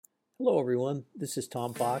Hello, everyone. This is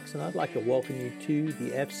Tom Fox, and I'd like to welcome you to the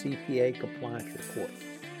FCPA Compliance Report.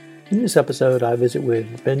 In this episode, I visit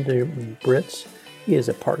with Benjamin Britz. He is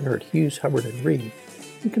a partner at Hughes, Hubbard & Reed.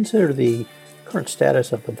 We consider the current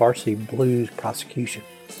status of the Varsity Blues prosecution.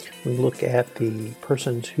 We look at the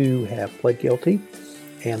persons who have pled guilty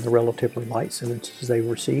and the relatively light sentences they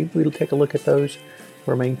received. We'll take a look at those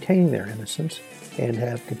who are maintaining their innocence and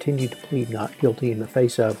have continued to plead not guilty in the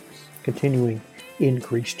face of continuing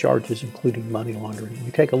increased charges, including money laundering.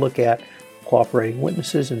 We take a look at cooperating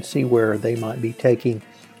witnesses and see where they might be taking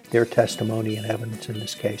their testimony and evidence in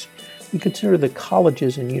this case. We consider the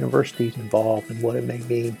colleges and universities involved and what it may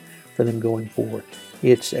mean for them going forward.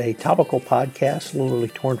 It's a topical podcast, literally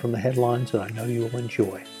torn from the headlines, that I know you will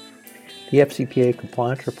enjoy. The FCPA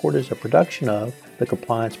Compliance Report is a production of the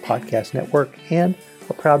Compliance Podcast Network and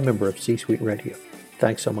a proud member of C-Suite Radio.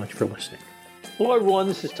 Thanks so much for listening. Hello, everyone.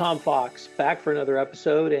 This is Tom Fox, back for another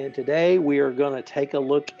episode, and today we are going to take a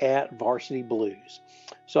look at Varsity Blues.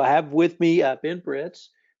 So I have with me Ben Britz.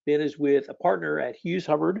 Ben is with a partner at Hughes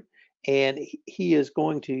Hubbard, and he is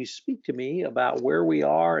going to speak to me about where we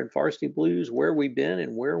are in Varsity Blues, where we've been,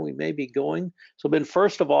 and where we may be going. So Ben,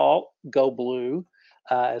 first of all, go blue,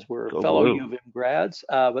 as we're Go fellow blue. U of M grads.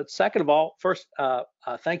 But second of all, first,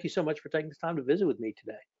 thank you so much for taking the time to visit with me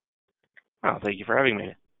today. Oh, thank you for having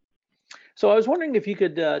me. So I was wondering if you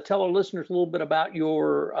could tell our listeners a little bit about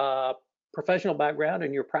your professional background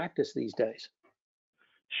and your practice these days.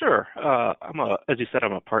 Sure. As you said,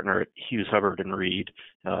 I'm a partner at Hughes Hubbard & Reed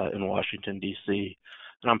in Washington, D.C.,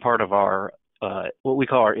 and I'm part of our what we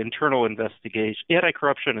call our internal investigation,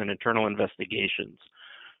 anti-corruption and internal investigations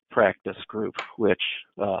practice group, which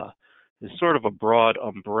is sort of a broad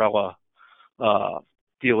umbrella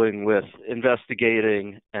dealing with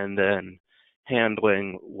investigating and then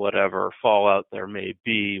handling whatever fallout there may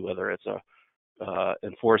be, whether it's a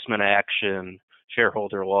enforcement action,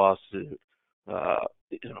 shareholder lawsuit,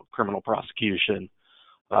 criminal prosecution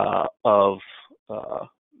of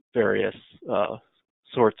various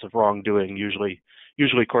sorts of wrongdoing,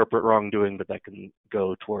 usually corporate wrongdoing, but that can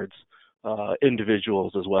go towards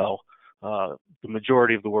individuals as well. The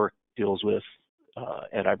majority of the work deals with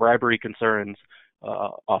anti-bribery concerns,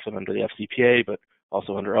 often under the FCPA, but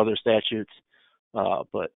also under other statutes.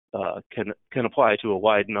 But can apply to a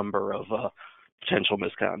wide number of potential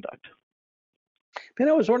misconduct. Ben,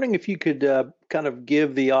 I was wondering if you could kind of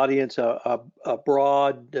give the audience a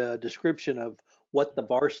broad description of what the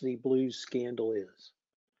Varsity Blues scandal is.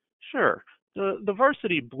 Sure. The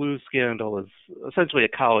Varsity Blues scandal is essentially a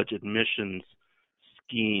college admissions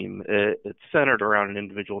scheme. It's centered around an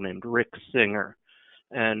individual named Rick Singer.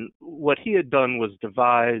 And what he had done was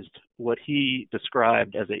devised what he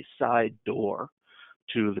described as a side door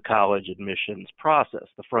to the college admissions process,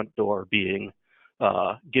 the front door being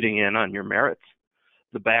getting in on your merits.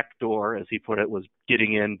 The back door, as he put it, was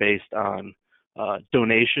getting in based on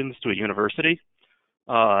donations to a university.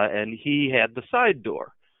 And he had the side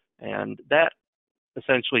door. And that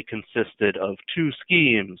essentially consisted of two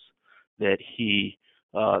schemes that he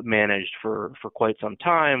managed for quite some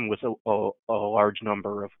time with a large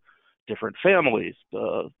number of different families.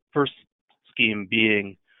 The first scheme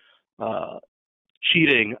being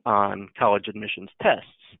cheating on college admissions tests,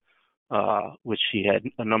 which he had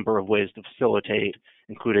a number of ways to facilitate,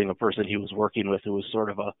 including a person he was working with who was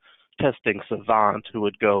sort of a testing savant who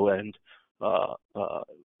would go and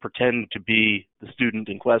pretend to be the student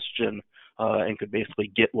in question and could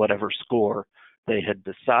basically get whatever score they had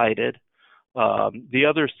decided. The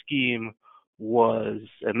other scheme was,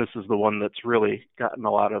 and this is the one that's really gotten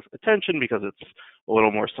a lot of attention because it's a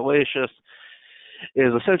little more salacious,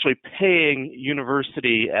 is essentially paying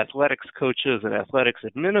university athletics coaches and athletics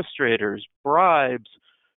administrators bribes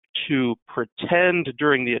to pretend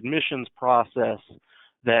during the admissions process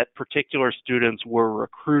that particular students were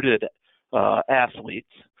recruited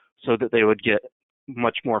athletes so that they would get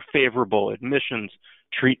much more favorable admissions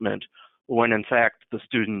treatment when in fact the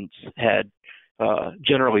students had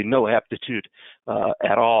generally no aptitude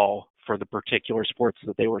at all for the particular sports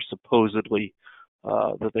that they were supposedly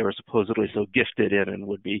so gifted in and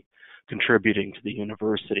would be contributing to the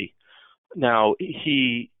university. Now,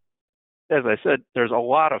 as I said, there's a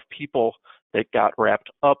lot of people that got wrapped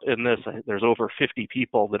up in this. There's over 50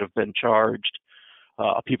 people that have been charged,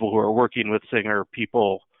 people who are working with Singer,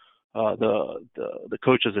 people, the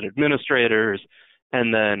coaches and administrators,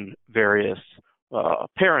 and then various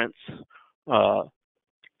parents.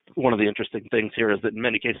 One of the interesting things here is that in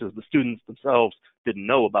many cases, the students themselves didn't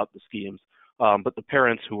know about the schemes, but the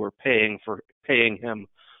parents who were paying him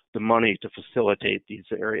the money to facilitate these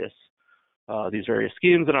various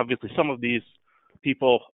schemes, and obviously some of these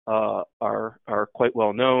people are quite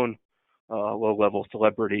well known, low-level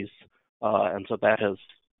celebrities, and so that has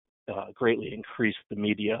greatly increased the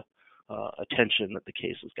media attention that the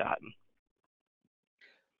case has gotten.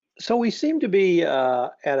 So we seem to be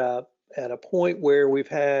at a point where we've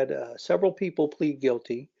had several people plead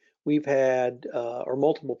guilty. We've had or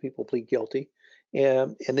multiple people plead guilty,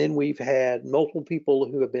 and then we've had multiple people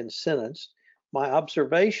who have been sentenced. My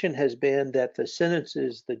observation has been that the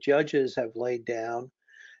sentences the judges have laid down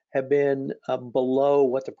have been below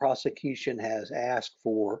what the prosecution has asked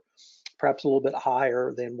for, perhaps a little bit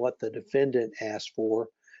higher than what the defendant asked for.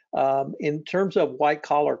 In terms of white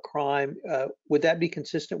collar crime, would that be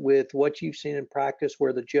consistent with what you've seen in practice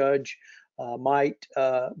where the judge might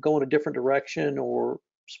go in a different direction or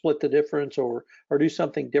split the difference or do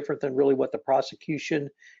something different than really what the prosecution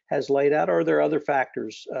has laid out? Or are there other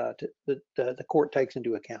factors that the court takes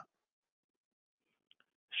into account?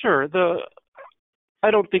 Sure.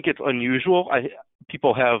 I don't think it's unusual.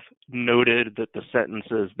 People have noted that the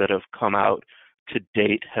sentences that have come out to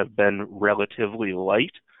date have been relatively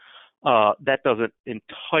light. That doesn't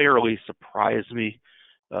entirely surprise me,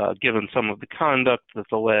 given some of the conduct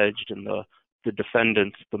that's alleged and the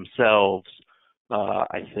defendants themselves.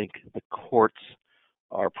 I think the courts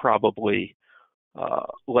are probably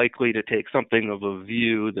likely to take something of a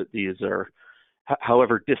view that these are,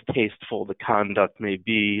 however distasteful the conduct may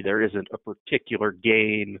be, there isn't a particular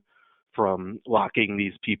gain from locking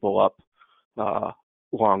these people up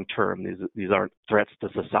long term. These aren't threats to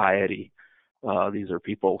society. These are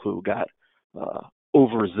people who got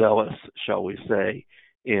overzealous, shall we say,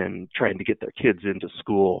 in trying to get their kids into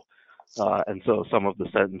school. And so some of the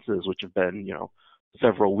sentences, which have been,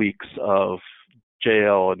 several weeks of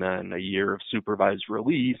jail and then a year of supervised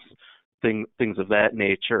release, things of that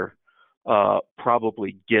nature,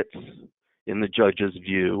 probably gets, in the judge's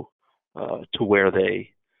view, to where they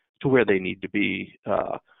need to be,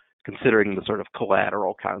 considering the sort of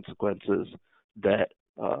collateral consequences that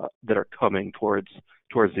are coming towards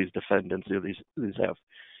these defendants. These have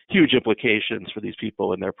huge implications for these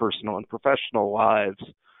people in their personal and professional lives,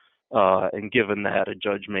 and given that, a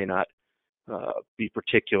judge may not be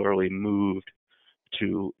particularly moved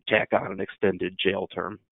to tack on an extended jail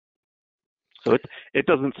term. So it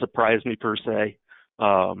doesn't surprise me per se,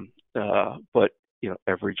 but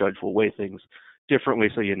every judge will weigh things differently,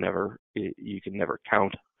 so you can never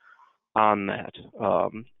count on that.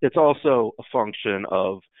 It's also a function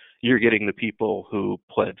of you're getting the people who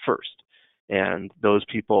pled first, and those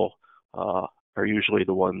people are usually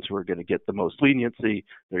the ones who are going to get the most leniency.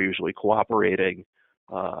 They're usually cooperating,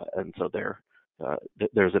 and so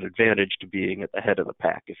there's an advantage to being at the head of the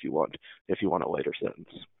pack if you want a later sentence.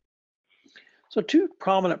 So two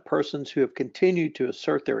prominent persons who have continued to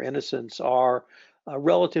assert their innocence are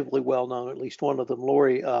relatively well known, at least one of them,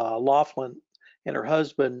 Lori Loughlin, and her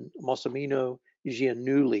husband, Massimino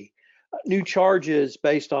Giannulli. New charges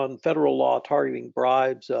based on federal law targeting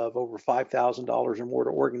bribes of over $5,000 or more to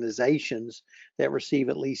organizations that receive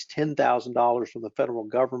at least $10,000 from the federal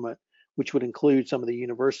government, which would include some of the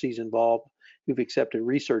universities involved who've accepted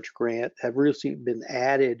research grant, have really been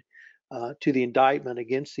added to the indictment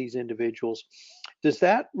against these individuals. Does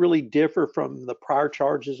that really differ from the prior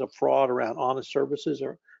charges of fraud around honest services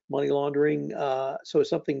or money laundering? So is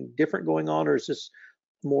something different going on, or is this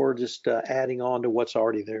more just adding on to what's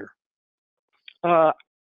already there?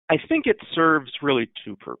 I think it serves really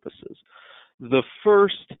two purposes. The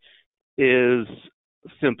first is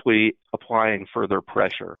simply applying further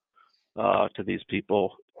pressure to these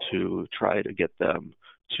people to try to get them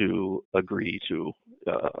to agree to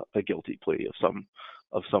a guilty plea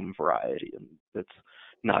of some variety. And it's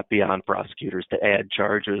not beyond prosecutors to add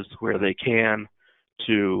charges where they can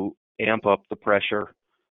to amp up the pressure,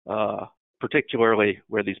 particularly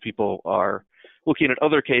where these people are looking at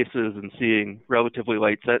other cases and seeing relatively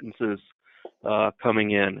light sentences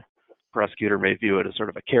coming in. Prosecutor may view it as sort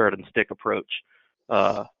of a carrot and stick approach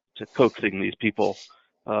to coaxing these people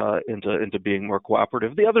into being more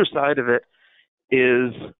cooperative. The other side of it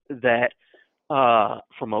is that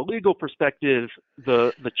from a legal perspective,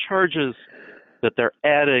 the charges that they're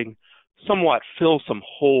adding somewhat fill some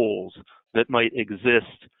holes that might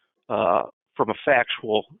exist from a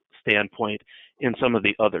factual standpoint in some of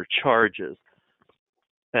the other charges.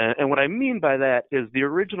 And what I mean by that is the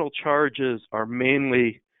original charges are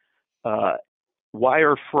mainly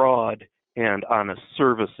wire fraud and honest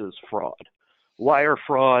services fraud. Wire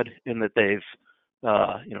fraud in that they've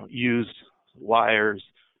used wires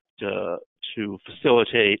to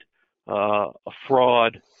facilitate a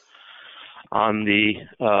fraud on the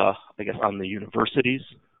on the universities.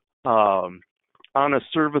 Honest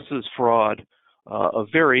services fraud a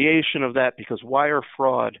variation of that because wire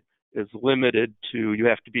fraud is limited to you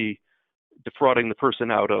have to be defrauding the person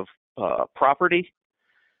out of property.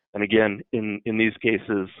 And again, in these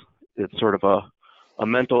cases, it's sort of a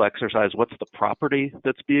mental exercise. What's the property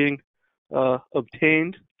that's being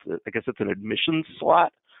obtained? I guess it's an admissions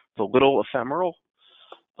slot. It's a little ephemeral.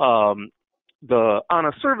 The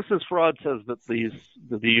honest services fraud says that the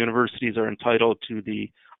universities are entitled to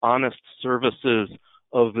the honest services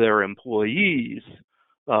of their employees.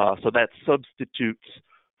 So that substitutes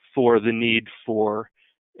for the need for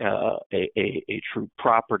a true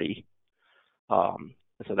property.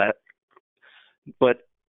 But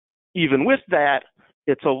even with that,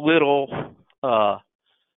 it's a little,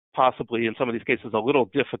 possibly in some of these cases, a little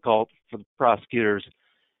difficult for the prosecutors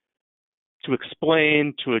to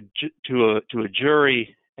explain to a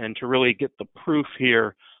jury and to really get the proof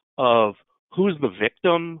here of who's the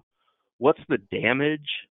victim, what's the damage.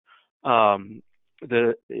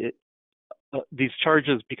 These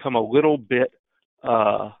charges become a little bit,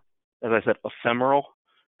 as I said, ephemeral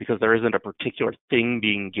because there isn't a particular thing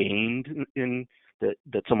being gained in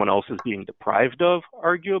that someone else is being deprived of,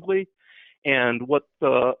 arguably. And what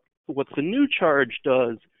the new charge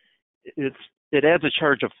does is it adds a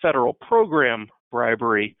charge of federal program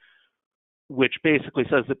bribery, which basically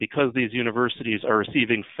says that because these universities are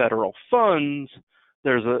receiving federal funds,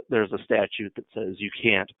 there's a statute that says you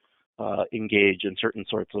can't engage in certain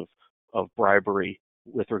sorts of bribery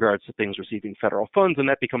with regards to things receiving federal funds, and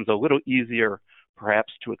that becomes a little easier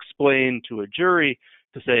perhaps to explain to a jury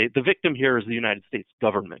to say the victim here is the United States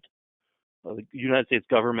government. The United States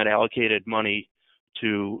government allocated money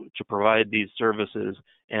to provide these services,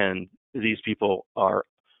 and these people are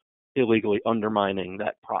illegally undermining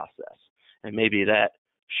that process. And maybe that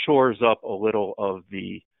shores up a little of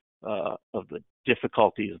the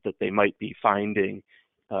difficulties that they might be finding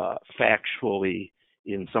factually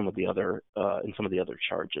in some of the other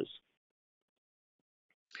charges.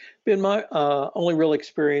 Ben, my only real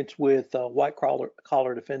experience with white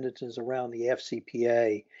collar defendants is around the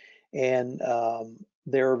FCPA, and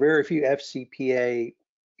there are very few FCPA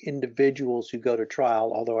individuals who go to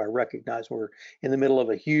trial, although I recognize we're in the middle of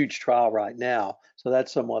a huge trial right now, so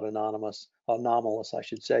that's somewhat anomalous, I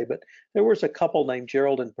should say. But there was a couple named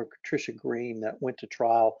Gerald and Patricia Green that went to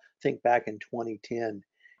trial, I think back in 2010,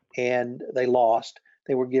 and they lost.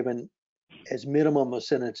 They were given as minimum of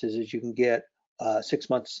sentences as you can get, 6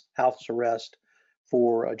 months house arrest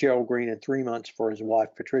for Gerald Green and 3 months for his wife,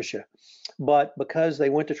 Patricia. But because they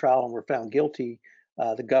went to trial and were found guilty,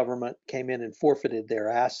 the government came in and forfeited their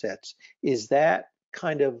assets. Is that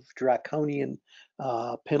kind of draconian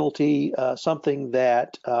penalty something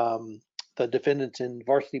that the defendants in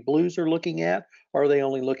Varsity Blues are looking at, or are they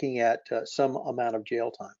only looking at some amount of jail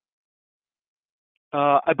time?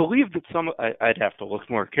 I believe that I'd have to look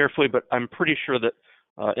more carefully, but I'm pretty sure that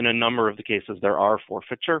in a number of the cases there are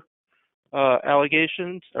forfeiture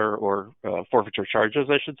allegations or forfeiture charges,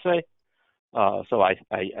 I should say. So I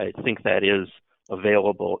think that is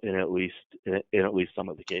available in at least some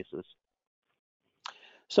of the cases.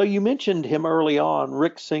 So you mentioned him early on,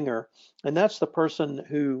 Rick Singer, and that's the person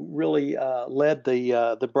who really led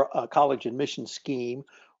the college admission scheme,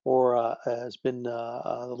 or has been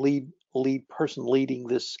the lead person leading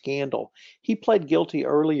this scandal. He pled guilty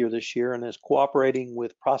earlier this year and is cooperating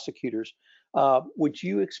with prosecutors. Would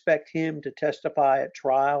you expect him to testify at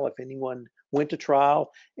trial if anyone went to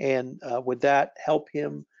trial, and would that help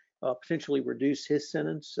him potentially reduce his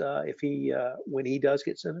sentence when he does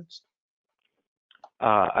get sentenced?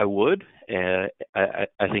 I would. I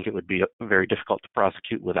think it would be very difficult to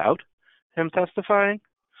prosecute without him testifying.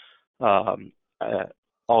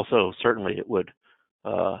 Also, certainly it would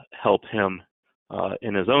help him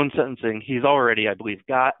in his own sentencing. He's already, I believe,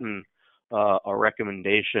 gotten a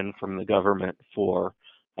recommendation from the government for,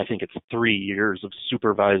 I think it's 3 years of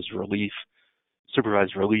supervised release,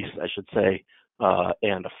 I should say,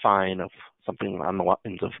 and a fine of something on the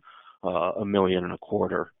lines of $1.25 million.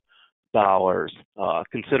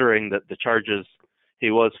 Considering that the charges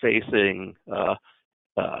he was facing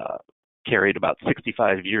carried about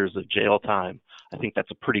 65 years of jail time, I think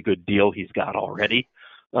that's a pretty good deal he's got already.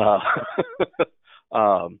 So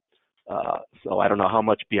I don't know how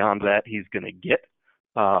much beyond that he's going to get,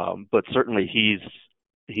 but certainly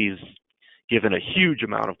he's given a huge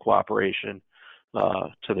amount of cooperation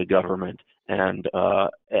to the government, and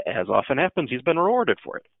as often happens, he's been rewarded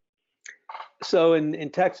for it. So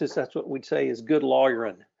in Texas, that's what we'd say is good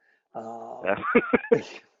lawyering.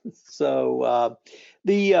 So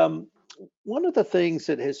one of the things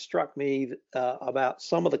that has struck me about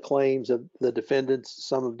some of the claims of the defendants,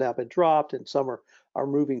 some have now been dropped and some are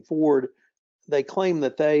moving forward. they claim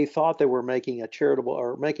that they thought they were making a charitable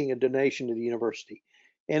or making a donation to the university.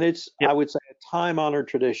 And it's, Yep. I would say, a time-honored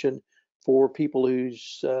tradition for people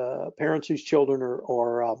whose parents whose children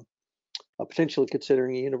are potentially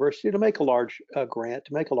considering a university to make a large grant,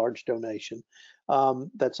 to make a large donation.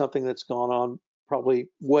 That's something that's gone on probably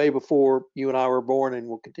way before you and I were born, and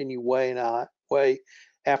will continue way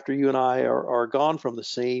after you and I are gone from the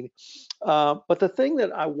scene. But the thing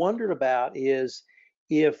that I wondered about is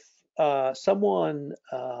if someone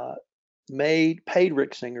paid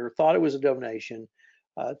Rick Singer, thought it was a donation,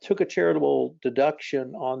 took a charitable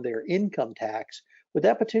deduction on their income tax, would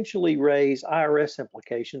that potentially raise IRS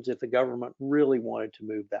implications if the government really wanted to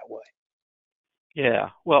move that way? Yeah.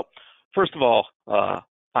 Well, first of all,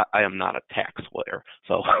 I am not a tax lawyer,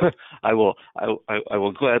 so I will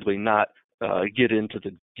gladly not get into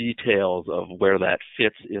the details of where that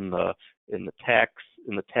fits in the tax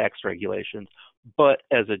regulations. But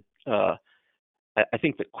as I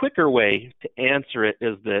think the quicker way to answer it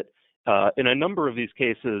is that in a number of these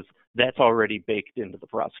cases, that's already baked into the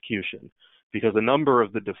prosecution, because a number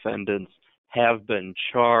of the defendants have been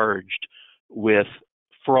charged with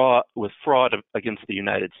fraud against the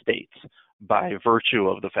United States by virtue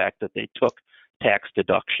of the fact that they took tax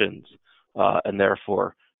deductions and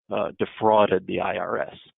therefore defrauded the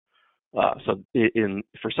IRS. So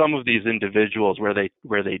for some of these individuals where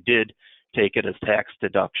they did take it as tax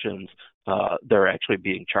deductions, they're actually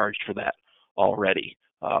being charged for that already.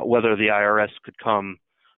 Whether the IRS could come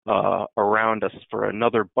around us for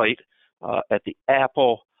another bite at the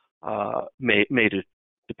apple may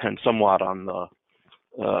depend somewhat on the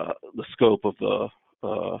scope of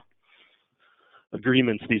the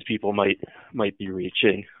agreements these people might be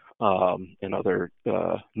reaching, and other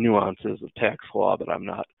nuances of tax law that I'm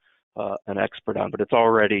not an expert on. But it's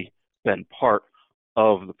already been part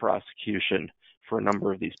of the prosecution for a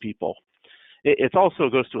number of these people. It also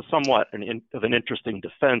goes to a somewhat of an interesting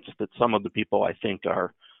defense that some of the people I think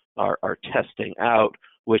are testing out,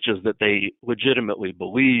 which is that they legitimately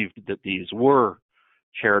believed that these were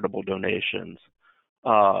charitable donations.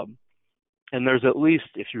 And there's at least,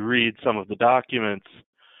 if you read some of the documents,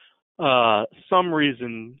 some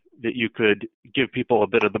reason that you could give people a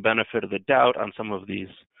bit of the benefit of the doubt on some of these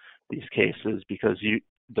cases, because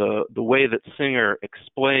the way that Singer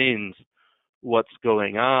explains what's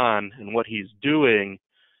going on and what he's doing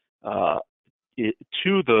to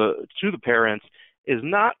the parents is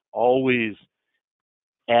not always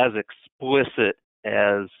as explicit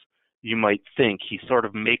as you might think. He sort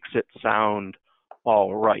of makes it sound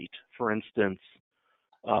all right. For instance,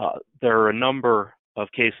 there are a number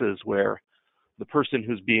of cases where the person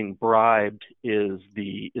who's being bribed is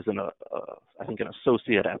I think an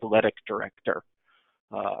associate athletic director,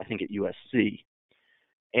 I think at USC,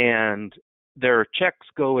 and there are checks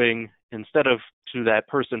going, instead of to that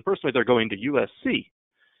person personally, they're going to USC.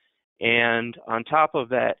 And on top of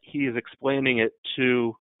that, he is explaining it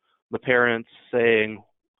to the parents, saying,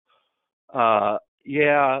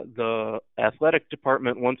 yeah, the athletic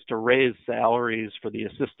department wants to raise salaries for the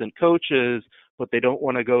assistant coaches, but they don't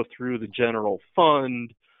want to go through the general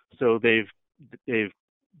fund, so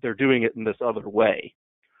they're doing it in this other way.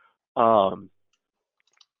 And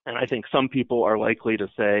I think some people are likely to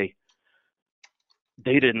say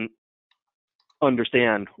they didn't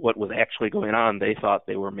understand what was actually going on. They thought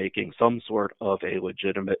they were making some sort of a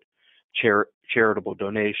legitimate charitable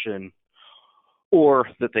donation, or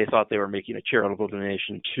that they thought they were making a charitable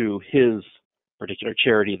donation to his particular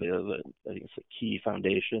charity, I think it's the Key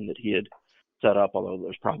Foundation that he had set up, although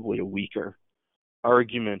there's probably a weaker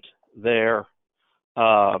argument there.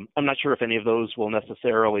 I'm not sure if any of those will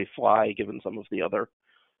necessarily fly, given some of the other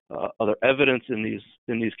evidence in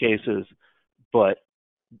these cases, but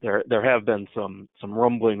there have been some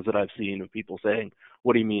rumblings that I've seen of people saying,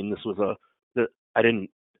 "What do you mean this was I didn't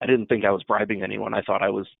think I was bribing anyone. I thought I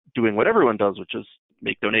was doing what everyone does, which is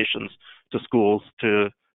make donations to schools to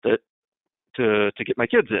get my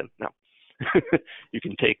kids in." Now, you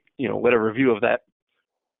can take whatever view of that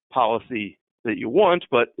policy that you want,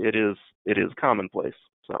 but it is commonplace.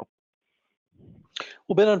 So.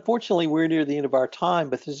 Well, Ben, unfortunately, we're near the end of our time,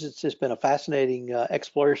 but this has just been a fascinating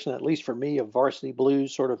exploration, at least for me, of Varsity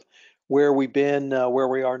Blues, sort of where we've been, where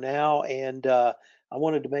we are now. And I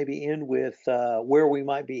wanted to maybe end with where we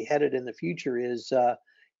might be headed in the future.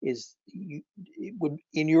 Would,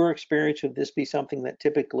 in your experience, would this be something that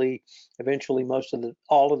typically, eventually,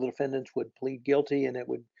 all of the defendants would plead guilty and it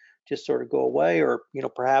would just sort of go away? Or,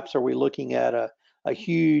 perhaps are we looking at a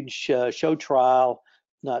huge show trial?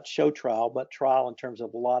 Not show trial, but trial in terms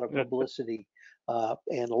of a lot of publicity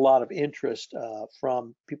and a lot of interest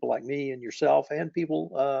from people like me and yourself and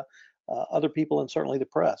people other people and certainly the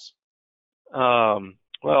press?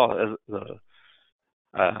 Well,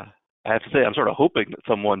 I have to say I'm sort of hoping that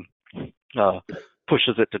someone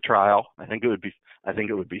pushes it to trial. I think it would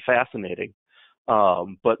be fascinating.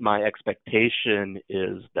 But my expectation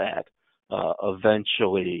is that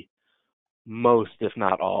eventually most, if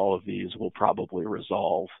not all, of these will probably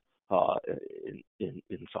resolve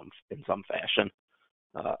in some fashion.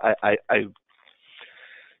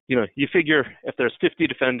 You figure if there's 50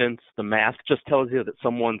 defendants, the math just tells you that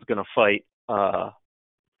someone's going to fight. On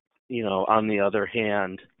the other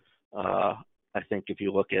hand, I think if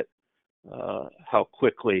you look at how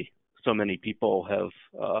quickly so many people have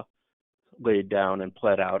laid down and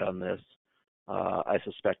pled out on this, I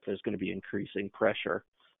suspect there's going to be increasing pressure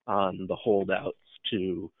on the holdouts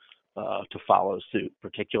to follow suit,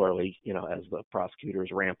 particularly as the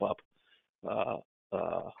prosecutors ramp up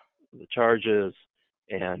the charges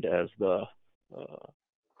and as the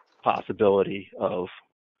possibility of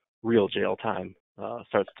real jail time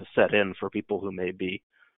starts to set in for people who may be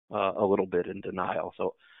a little bit in denial.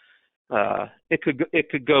 So it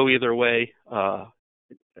could go either way.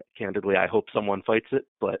 Candidly, I hope someone fights it,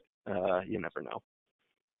 but you never know.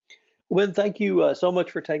 Well, thank you so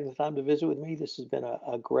much for taking the time to visit with me. This has been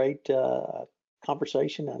a great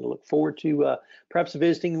conversation, and I look forward to perhaps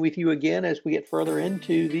visiting with you again as we get further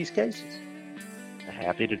into these cases.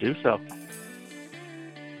 Happy to do so.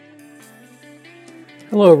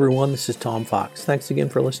 Hello, everyone. This is Tom Fox. Thanks again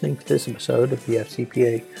for listening to this episode of the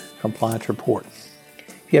FCPA Compliance Report.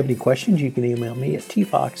 If you have any questions, you can email me at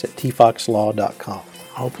tfox@tfoxlaw.com.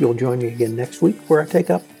 I hope you'll join me again next week where I take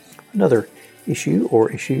up another issue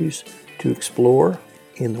or issues to explore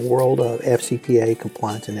in the world of FCPA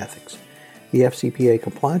compliance and ethics. The FCPA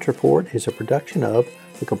Compliance Report is a production of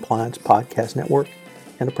the Compliance Podcast Network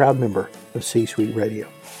and a proud member of C-Suite Radio.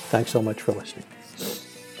 Thanks so much for listening.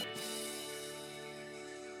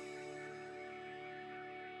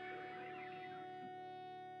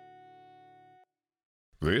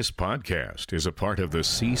 This podcast is a part of the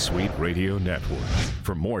C-Suite Radio Network.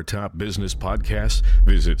 For more top business podcasts,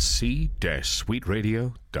 visit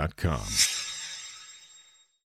c-suiteradio.com.